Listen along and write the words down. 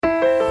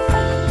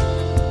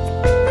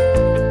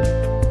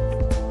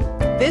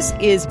This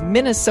is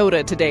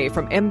Minnesota Today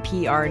from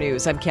NPR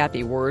News. I'm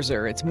Kathy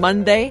Wurzer. It's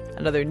Monday,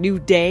 another new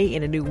day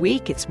in a new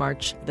week. It's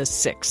March the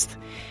 6th.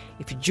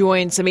 If you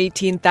joined some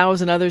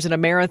 18,000 others in a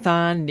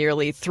marathon,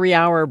 nearly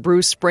 3-hour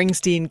Bruce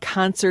Springsteen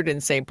concert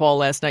in St. Paul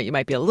last night, you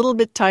might be a little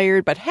bit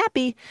tired, but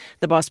happy.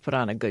 The bus put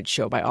on a good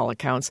show by all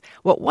accounts.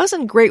 What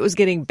wasn't great was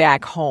getting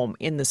back home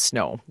in the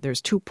snow.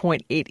 There's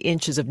 2.8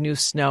 inches of new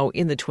snow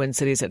in the Twin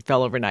Cities that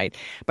fell overnight.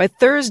 By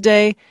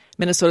Thursday,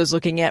 Minnesota's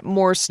looking at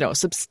more snow,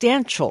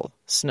 substantial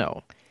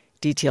snow.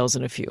 Details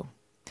in a few.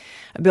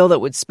 A bill that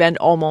would spend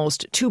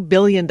almost $2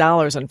 billion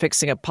on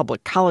fixing up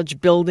public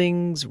college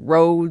buildings,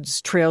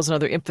 roads, trails, and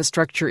other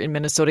infrastructure in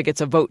Minnesota gets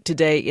a vote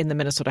today in the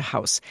Minnesota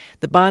House.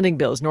 The bonding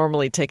bill is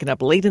normally taken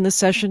up late in the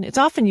session. It's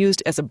often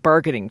used as a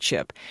bargaining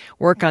chip.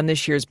 Work on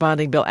this year's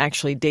bonding bill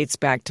actually dates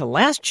back to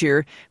last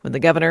year when the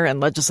governor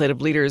and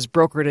legislative leaders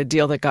brokered a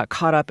deal that got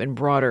caught up in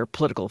broader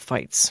political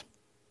fights.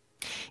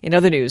 In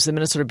other news, the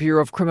Minnesota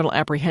Bureau of Criminal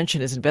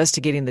Apprehension is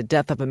investigating the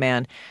death of a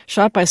man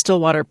shot by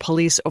Stillwater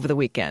police over the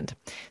weekend.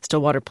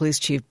 Stillwater Police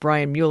Chief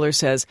Brian Mueller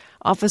says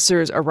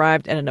officers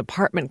arrived at an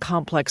apartment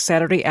complex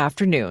Saturday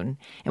afternoon,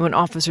 and when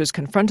officers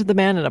confronted the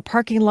man in a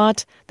parking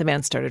lot, the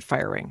man started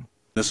firing.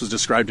 This was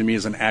described to me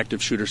as an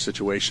active shooter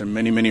situation.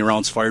 Many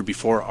rounds fired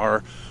before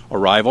our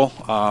arrival,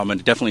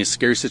 and definitely a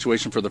scary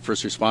situation for the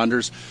first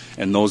responders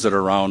and those that are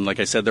around. Like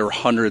I said, there were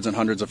hundreds and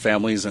hundreds of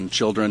families and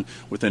children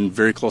within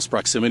very close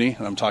proximity,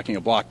 and I'm talking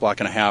a block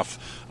and a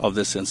half of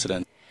this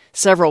incident.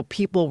 Several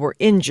people were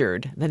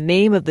injured. The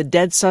name of the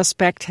dead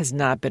suspect has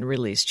not been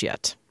released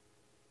yet.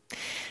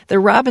 The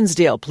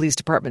Robbinsdale Police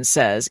Department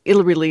says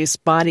it'll release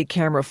body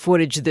camera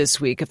footage this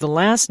week of the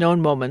last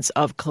known moments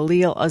of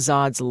Khalil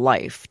Azad's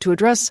life to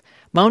address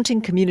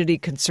mounting community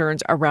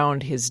concerns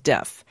around his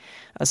death.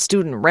 A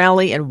student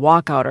rally and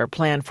walkout are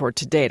planned for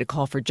today to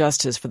call for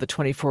justice for the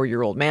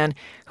 24-year-old man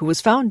who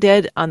was found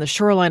dead on the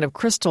shoreline of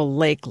Crystal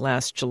Lake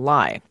last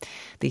July.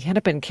 The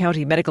Hennepin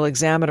County Medical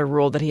Examiner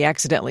ruled that he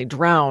accidentally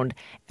drowned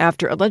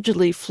after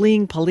allegedly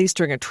fleeing police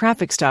during a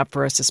traffic stop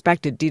for a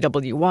suspected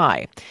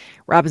DWI.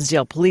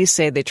 Robbinsdale police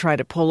say they tried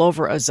to pull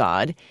over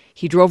Azad.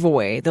 He drove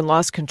away, then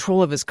lost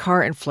control of his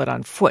car and fled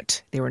on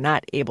foot. They were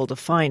not able to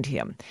find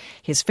him.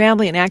 His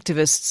family and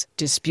activists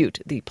dispute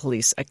the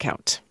police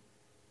account.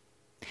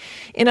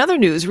 In other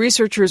news,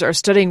 researchers are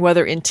studying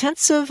whether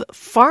intensive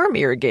farm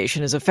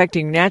irrigation is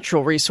affecting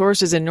natural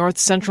resources in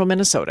north-central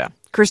Minnesota.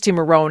 Kirsty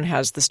Marone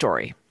has the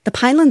story. The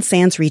Pineland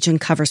Sands region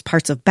covers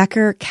parts of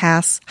Becker,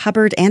 Cass,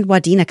 Hubbard, and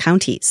Wadena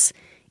counties.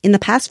 In the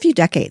past few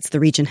decades, the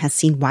region has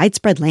seen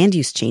widespread land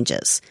use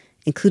changes,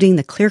 including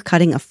the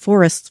clear-cutting of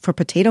forests for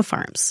potato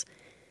farms.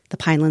 The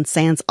Pineland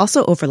Sands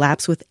also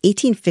overlaps with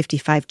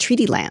 1855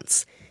 treaty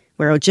lands,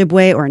 where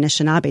Ojibwe or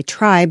Anishinaabe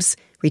tribes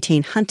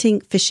retain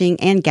hunting, fishing,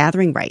 and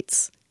gathering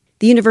rights.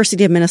 The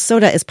University of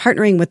Minnesota is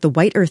partnering with the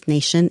White Earth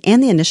Nation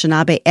and the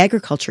Anishinaabe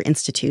Agriculture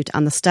Institute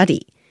on the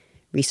study.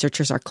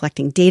 Researchers are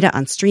collecting data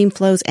on stream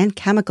flows and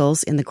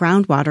chemicals in the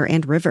groundwater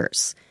and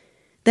rivers.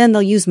 Then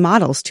they'll use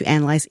models to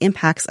analyze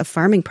impacts of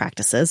farming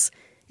practices,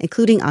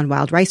 including on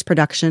wild rice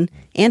production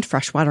and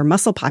freshwater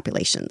mussel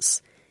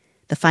populations.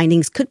 The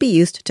findings could be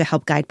used to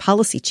help guide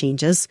policy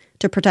changes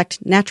to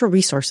protect natural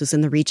resources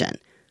in the region.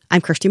 I'm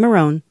Kirsty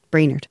Marone,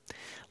 Brainerd.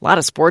 A lot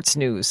of sports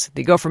news.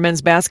 The Gopher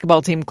men's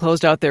basketball team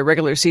closed out their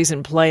regular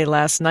season play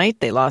last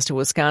night. They lost to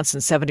Wisconsin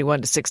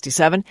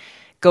 71-67.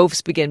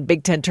 Gophers begin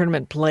Big Ten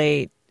tournament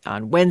play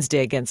on Wednesday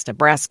against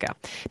Nebraska.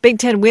 Big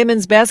Ten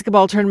women's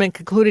basketball tournament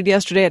concluded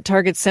yesterday at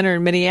Target Center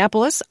in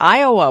Minneapolis.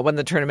 Iowa won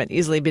the tournament,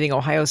 easily beating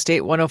Ohio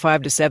State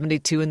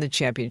 105-72 in the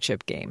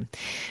championship game.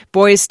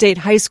 Boys State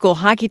High School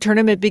hockey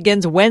tournament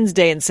begins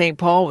Wednesday in St.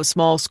 Paul with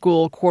small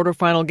school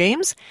quarterfinal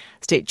games.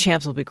 State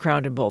champs will be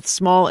crowned in both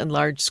small and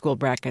large school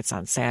brackets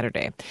on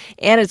Saturday.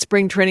 And at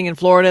spring training in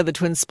Florida, the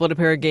Twins split a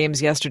pair of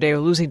games yesterday,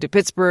 losing to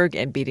Pittsburgh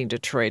and beating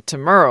Detroit.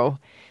 Tomorrow,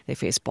 they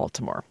face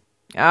Baltimore.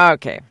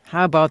 Okay,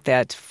 how about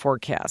that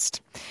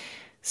forecast?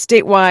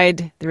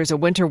 Statewide, there is a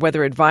winter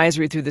weather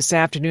advisory through this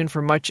afternoon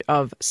for much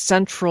of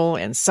central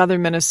and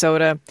southern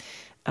Minnesota.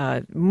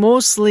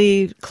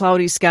 Mostly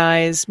cloudy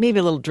skies, maybe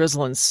a little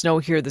drizzle and snow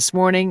here this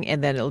morning,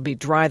 and then it'll be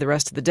dry the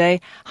rest of the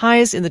day.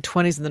 Highs in the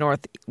 20s in the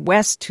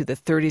northwest to the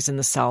 30s in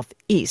the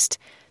southeast.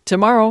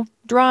 Tomorrow,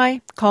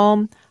 dry,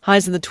 calm,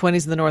 highs in the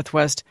 20s in the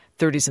northwest,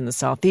 30s in the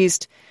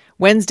southeast.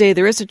 Wednesday,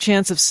 there is a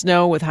chance of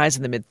snow with highs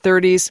in the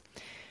mid-30s.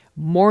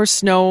 More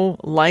snow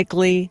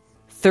likely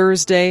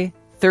Thursday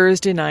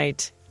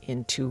night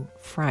into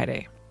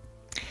Friday.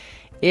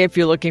 If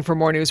you're looking for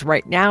more news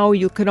right now,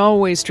 you can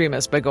always stream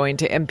us by going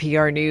to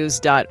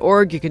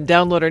nprnews.org. You can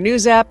download our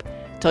news app,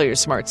 tell your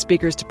smart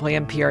speakers to play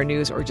NPR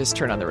News, or just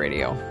turn on the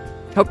radio.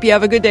 Hope you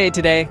have a good day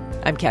today.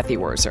 I'm Kathy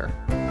Wurzer.